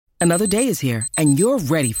Another day is here, and you're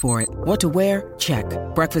ready for it. What to wear? Check.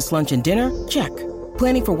 Breakfast, lunch, and dinner? Check.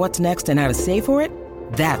 Planning for what's next and how to save for it?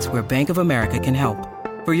 That's where Bank of America can help.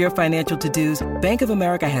 For your financial to-dos, Bank of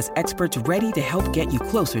America has experts ready to help get you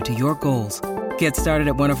closer to your goals. Get started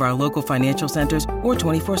at one of our local financial centers or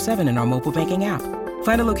 24/7 in our mobile banking app.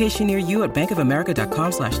 Find a location near you at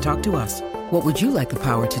bankofamerica.com/talktous. What would you like the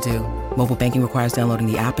power to do? Mobile banking requires downloading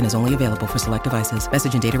the app and is only available for select devices.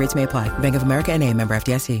 Message and data rates may apply. Bank of America N.A., member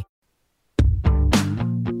FDIC.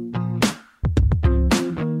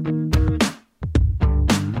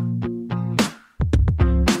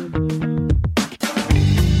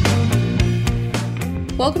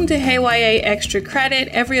 Welcome to Hey YA Extra Credit.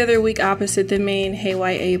 Every other week opposite the main Hey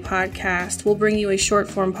YA podcast, we'll bring you a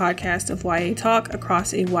short-form podcast of YA talk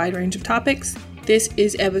across a wide range of topics. This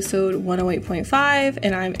is episode 108.5,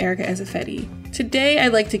 and I'm Erica Ezeifedi. Today,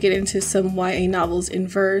 I'd like to get into some YA novels in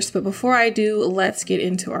verse, but before I do, let's get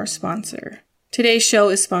into our sponsor. Today's show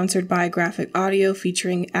is sponsored by Graphic Audio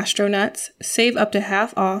featuring Astronauts. Save up to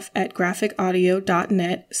half off at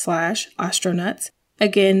graphicaudio.net/astronauts.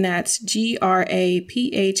 Again, that's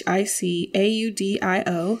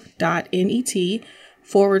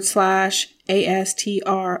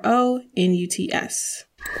graphicaudio.net/ASTRONUTS.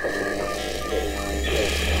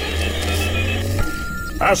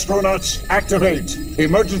 Astronauts, activate!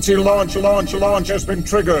 Emergency launch has been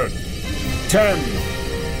triggered. 10,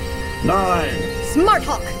 9... Smart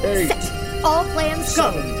Hawk, 8, set! All plans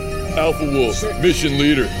 7, go! Alpha Wolf, 6, mission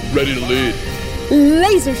leader, ready to lead.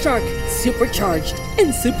 Laser Shark, supercharged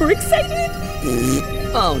and super excited.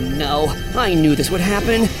 Oh no, I knew this would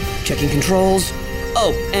happen. Checking controls.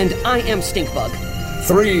 Oh, and I am Stinkbug.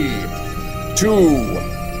 3, 2,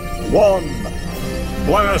 1...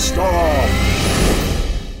 Blast off!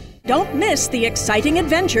 Don't miss the exciting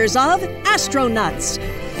adventures of Astronauts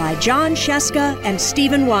by John Sheska and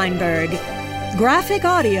Steven Weinberg. Graphic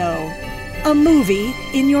Audio, a movie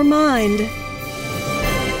in your mind.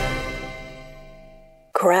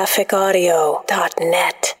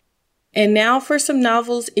 graphicaudio.net. And now for some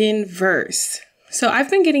novels in verse. So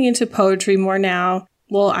I've been getting into poetry more now.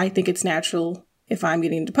 Well, I think it's natural. If I'm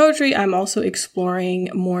getting into poetry, I'm also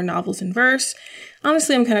exploring more novels in verse.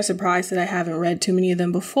 Honestly, I'm kind of surprised that I haven't read too many of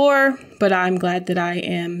them before, but I'm glad that I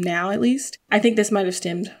am now, at least. I think this might have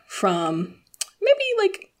stemmed from maybe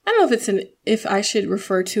I don't know if I should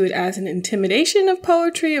refer to it as an intimidation of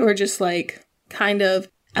poetry or just kind of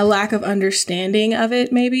a lack of understanding of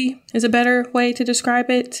it, maybe, is a better way to describe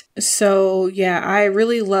it. So yeah, I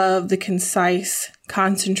really love the concise,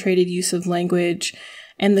 concentrated use of language,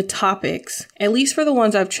 and the topics, at least for the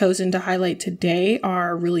ones I've chosen to highlight today,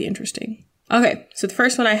 are really interesting. Okay, so the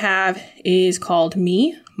first one I have is called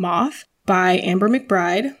Me, Moth, by Amber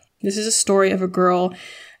McBride. This is a story of a girl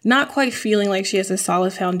not quite feeling like she has a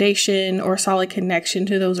solid foundation or solid connection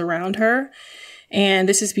to those around her. And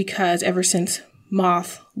this is because ever since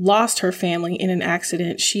Moth lost her family in an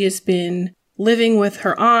accident, she has been living with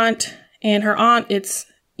her aunt, and her aunt,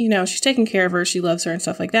 she's taking care of her, she loves her and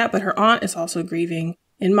stuff like that, but her aunt is also grieving,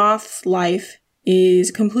 and Moth's life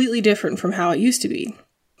is completely different from how it used to be.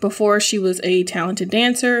 Before, she was a talented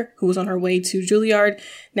dancer who was on her way to Juilliard.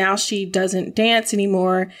 Now she doesn't dance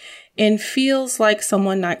anymore and feels like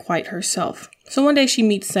someone not quite herself. So one day she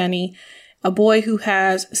meets Sunny, a boy who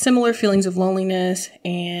has similar feelings of loneliness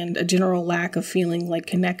and a general lack of feeling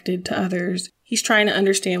connected to others. He's trying to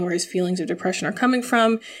understand where his feelings of depression are coming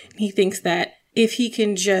from. And he thinks that if he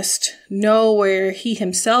can just know where he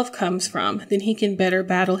himself comes from, then he can better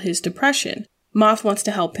battle his depression. Moth wants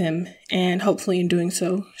to help him, and hopefully in doing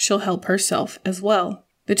so, she'll help herself as well.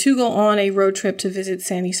 The two go on a road trip to visit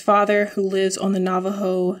Sandy's father, who lives on the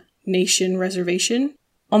Navajo Nation reservation.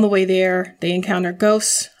 On the way there, they encounter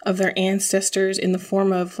ghosts of their ancestors in the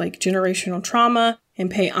form of generational trauma, and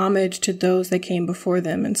pay homage to those that came before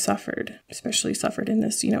them and especially suffered in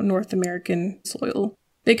this, North American soil.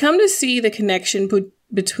 They come to see the connection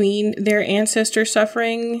between their ancestor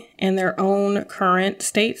suffering and their own current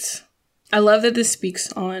states. I love that this speaks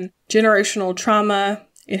on generational trauma.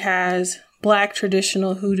 It has Black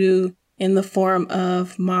traditional hoodoo in the form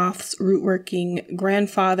of Moth's root-working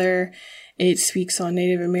grandfather. It speaks on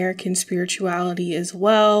Native American spirituality as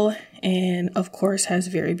well, and of course has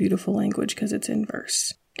very beautiful language because it's in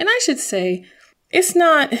verse. And I should say, it's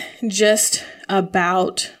not just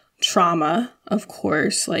about trauma, of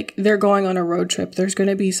course. They're going on a road trip. There's going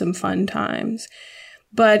to be some fun times.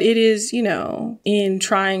 But it is, in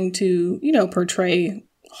trying to, portray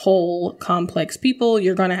whole, complex people,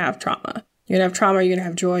 you're going to have trauma. You're going to have trauma, you're going to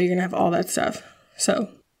have joy, you're going to have all that stuff. So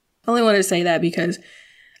I only wanted to say that because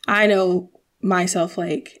I know myself,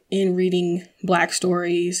 like, in reading Black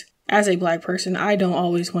stories, as a Black person, I don't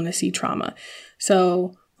always want to see trauma.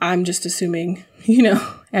 So I'm just assuming,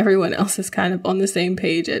 everyone else is kind of on the same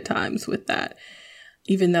page at times with that,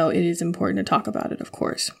 even though it is important to talk about it, of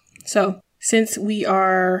course. So since we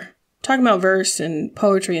are talking about verse and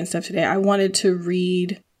poetry and stuff today, I wanted to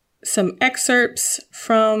read some excerpts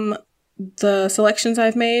from the selections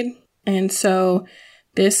I've made. And so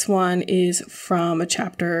this one is from a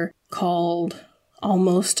chapter called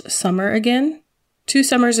Almost Summer Again. 2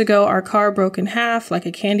 summers ago, our car broke in half like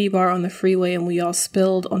a candy bar on the freeway, and we all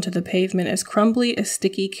spilled onto the pavement as crumbly as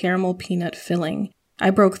sticky caramel peanut filling. I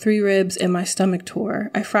broke 3 ribs and my stomach tore.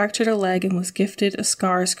 I fractured a leg and was gifted a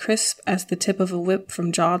scar as crisp as the tip of a whip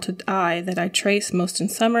from jaw to eye that I trace most in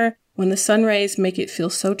summer when the sun rays make it feel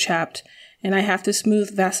so chapped, and I have to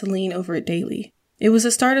smooth Vaseline over it daily. It was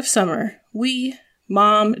the start of summer. We,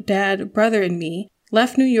 Mom, Dad, brother, and me,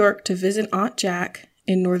 left New York to visit Aunt Jack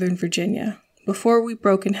in Northern Virginia. Before we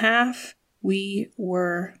broke in half, we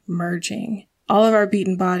were merging. All of our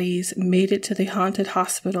beaten bodies made it to the haunted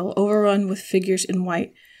hospital, overrun with figures in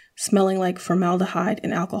white, smelling like formaldehyde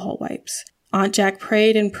and alcohol wipes. Aunt Jack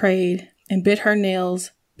prayed and bit her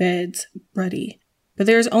nails, beds, bloody. But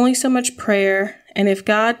there is only so much prayer, and if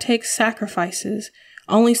God takes sacrifices,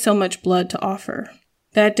 only so much blood to offer.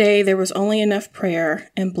 That day, there was only enough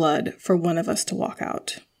prayer and blood for one of us to walk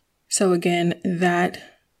out. So again, that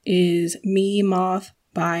is Me Moth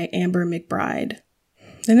by Amber McBride.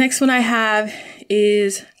 The next one I have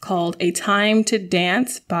is called A Time to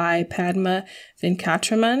Dance by Padma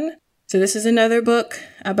Venkataraman. So this is another book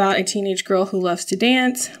about a teenage girl who loves to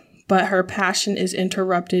dance, but her passion is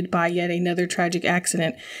interrupted by yet another tragic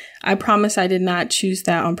accident. I promise I did not choose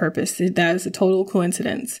that on purpose. That is a total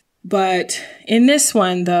coincidence. But in this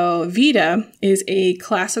one, though, Vida is a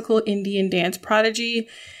classical Indian dance prodigy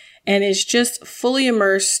and is just fully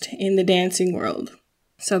immersed in the dancing world.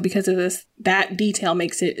 So because of this, that detail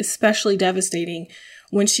makes it especially devastating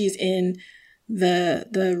when she's in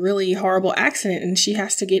the really horrible accident and she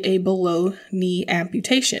has to get a below-knee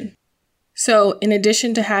amputation. So in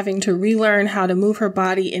addition to having to relearn how to move her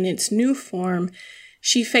body in its new form,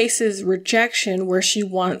 she faces rejection where she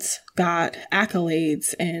once got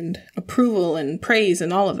accolades and approval and praise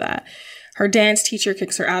and all of that. Her dance teacher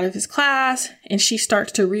kicks her out of his class, and she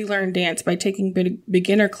starts to relearn dance by taking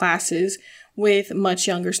beginner classes with much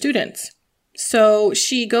younger students. So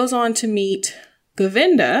she goes on to meet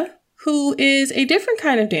Govinda, who is a different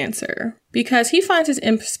kind of dancer because he finds his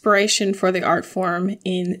inspiration for the art form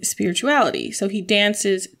in spirituality. So he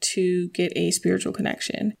dances to get a spiritual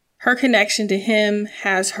connection. Her connection to him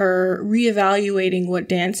has her reevaluating what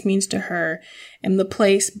dance means to her and the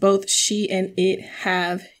place both she and it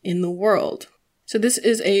have in the world. So this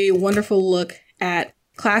is a wonderful look at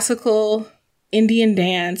classical Indian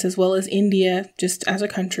dance as well as India just as a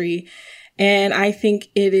country. And I think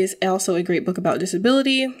it is also a great book about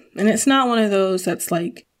disability. And it's not one of those that's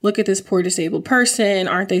like, look at this poor disabled person.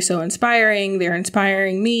 Aren't they so inspiring? They're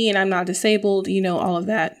inspiring me and I'm not disabled. All of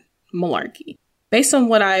that malarkey. Based on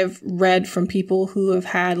what I've read from people who have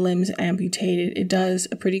had limbs amputated, it does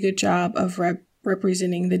a pretty good job of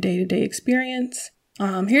representing the day-to-day experience.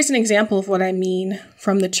 Here's an example of what I mean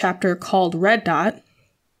from the chapter called Red Dot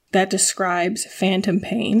that describes phantom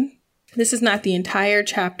pain. This is not the entire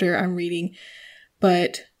chapter I'm reading,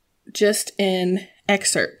 but just an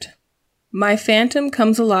excerpt. My phantom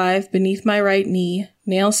comes alive beneath my right knee,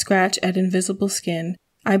 nails scratch at invisible skin.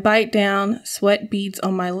 I bite down, sweat beads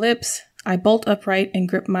on my lips. I bolt upright and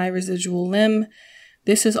grip my residual limb.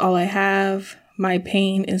 This is all I have. My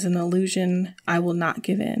pain is an illusion. I will not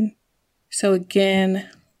give in. So again,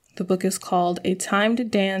 the book is called A Time to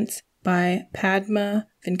Dance by Padma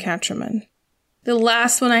Venkataraman. The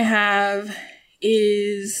last one I have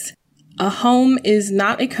is A Home is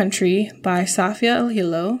Not a Country by Safia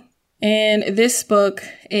El-Hilo. And this book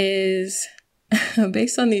is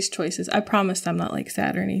based on these choices. I promised I'm not like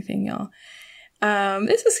sad or anything, y'all.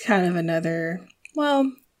 This is kind of another,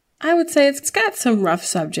 I would say it's got some rough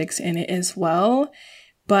subjects in it as well,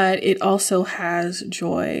 but it also has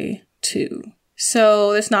joy too.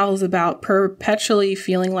 So this novel is about perpetually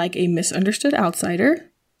feeling like a misunderstood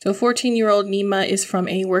outsider. So 14-year-old Nima is from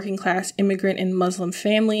a working class immigrant and Muslim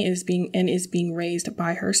family is being raised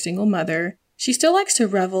by her single mother. She still likes to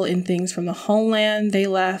revel in things from the homeland they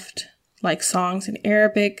left, like songs in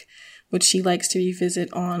Arabic, which she likes to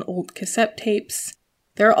revisit on old cassette tapes.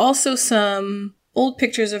 There are also some old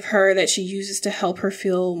pictures of her that she uses to help her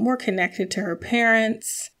feel more connected to her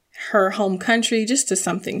parents, her home country, just to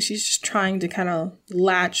something. She's just trying to kind of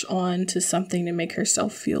latch on to something to make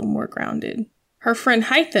herself feel more grounded. Her friend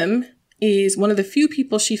Haitham is one of the few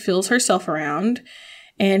people she feels herself around.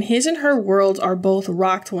 And his and her worlds are both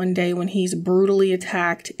rocked one day when he's brutally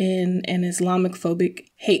attacked in an Islamophobic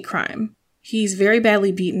hate crime. He's very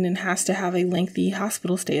badly beaten and has to have a lengthy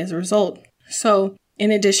hospital stay as a result. So,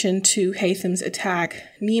 in addition to Haytham's attack,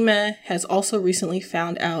 Nima has also recently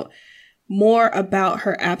found out more about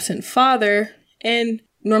her absent father, and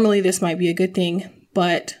normally this might be a good thing,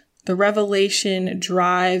 but the revelation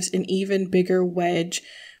drives an even bigger wedge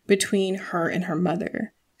between her and her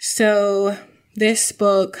mother. So, this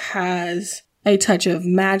book has a touch of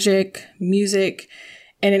magic, music,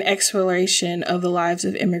 and an exploration of the lives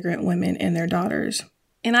of immigrant women and their daughters.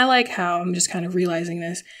 And I like how I'm just kind of realizing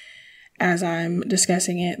this as I'm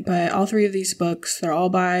discussing it, but all three of these books, they're all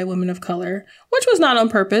by women of color, which was not on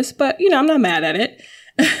purpose, but, I'm not mad at it.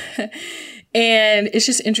 And it's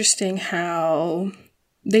just interesting how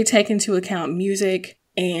they take into account music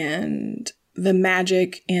and the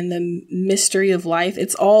magic and the mystery of life.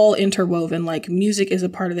 It's all interwoven. Like, music is a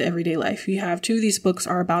part of the everyday life. You have two of these books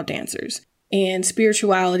are about dancers, and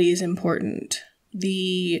spirituality is important.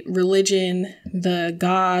 The religion, the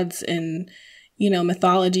gods, and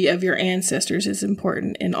mythology of your ancestors is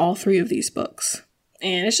important in all three of these books.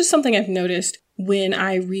 And it's just something I've noticed when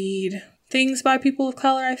I read things by people of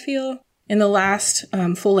color, I feel. In the last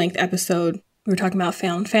full-length episode, we were talking about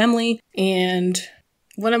found family, and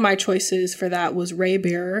one of my choices for that was Ray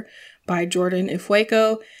Bearer by Jordan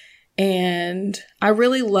Ifueko. And I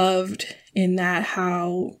really loved in that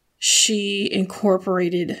how she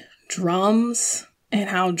incorporated drums and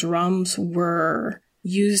how drums were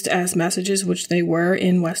used as messages, which they were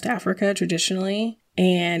in West Africa traditionally.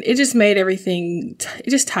 And it just made everything, it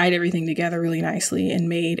just tied everything together really nicely and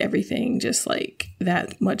made everything just like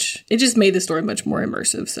that much, it just made the story much more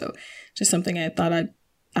immersive. So just something I thought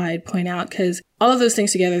I'd point out, because all of those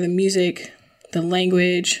things together, the music, the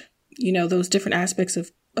language, those different aspects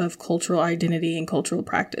of cultural identity and cultural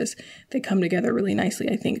practice, they come together really nicely,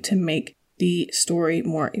 I think, to make the story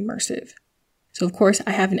more immersive. So of course,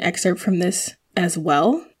 I have an excerpt from this as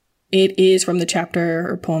well. It is from the chapter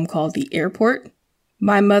or poem called The Airport.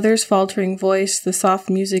 My mother's faltering voice, the soft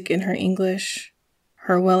music in her English,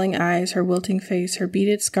 her welling eyes, her wilting face, her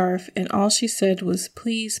beaded scarf, and all she said was,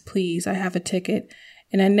 "Please, please, I have a ticket."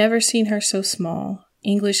 And I'd never seen her so small,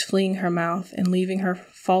 English fleeing her mouth and leaving her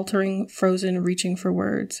faltering, frozen, reaching for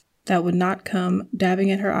words that would not come, dabbing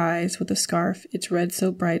at her eyes with a scarf, its red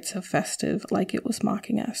so bright, so festive, like it was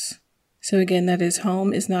mocking us. So again, that is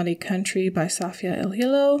Home is Not a Country by Safia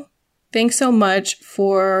El-Hilo. Thanks so much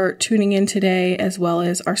for tuning in today, as well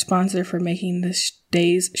as our sponsor for making this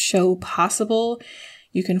day's show possible.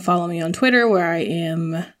 You can follow me on Twitter, where I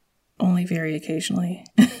am only very occasionally.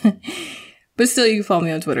 But still, you can follow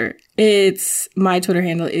me on Twitter. My Twitter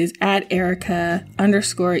handle is @Erica_EZE_.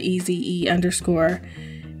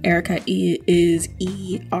 Erica is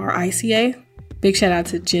ERICA. Big shout out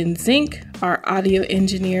to Jen Zink, our audio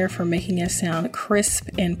engineer, for making us sound crisp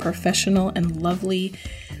and professional and lovely.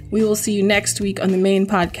 We will see you next week on the main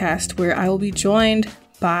podcast, where I will be joined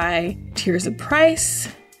by Tirza Price.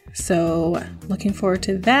 So looking forward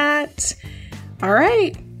to that. All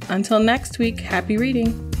right. Until next week, happy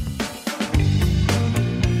reading.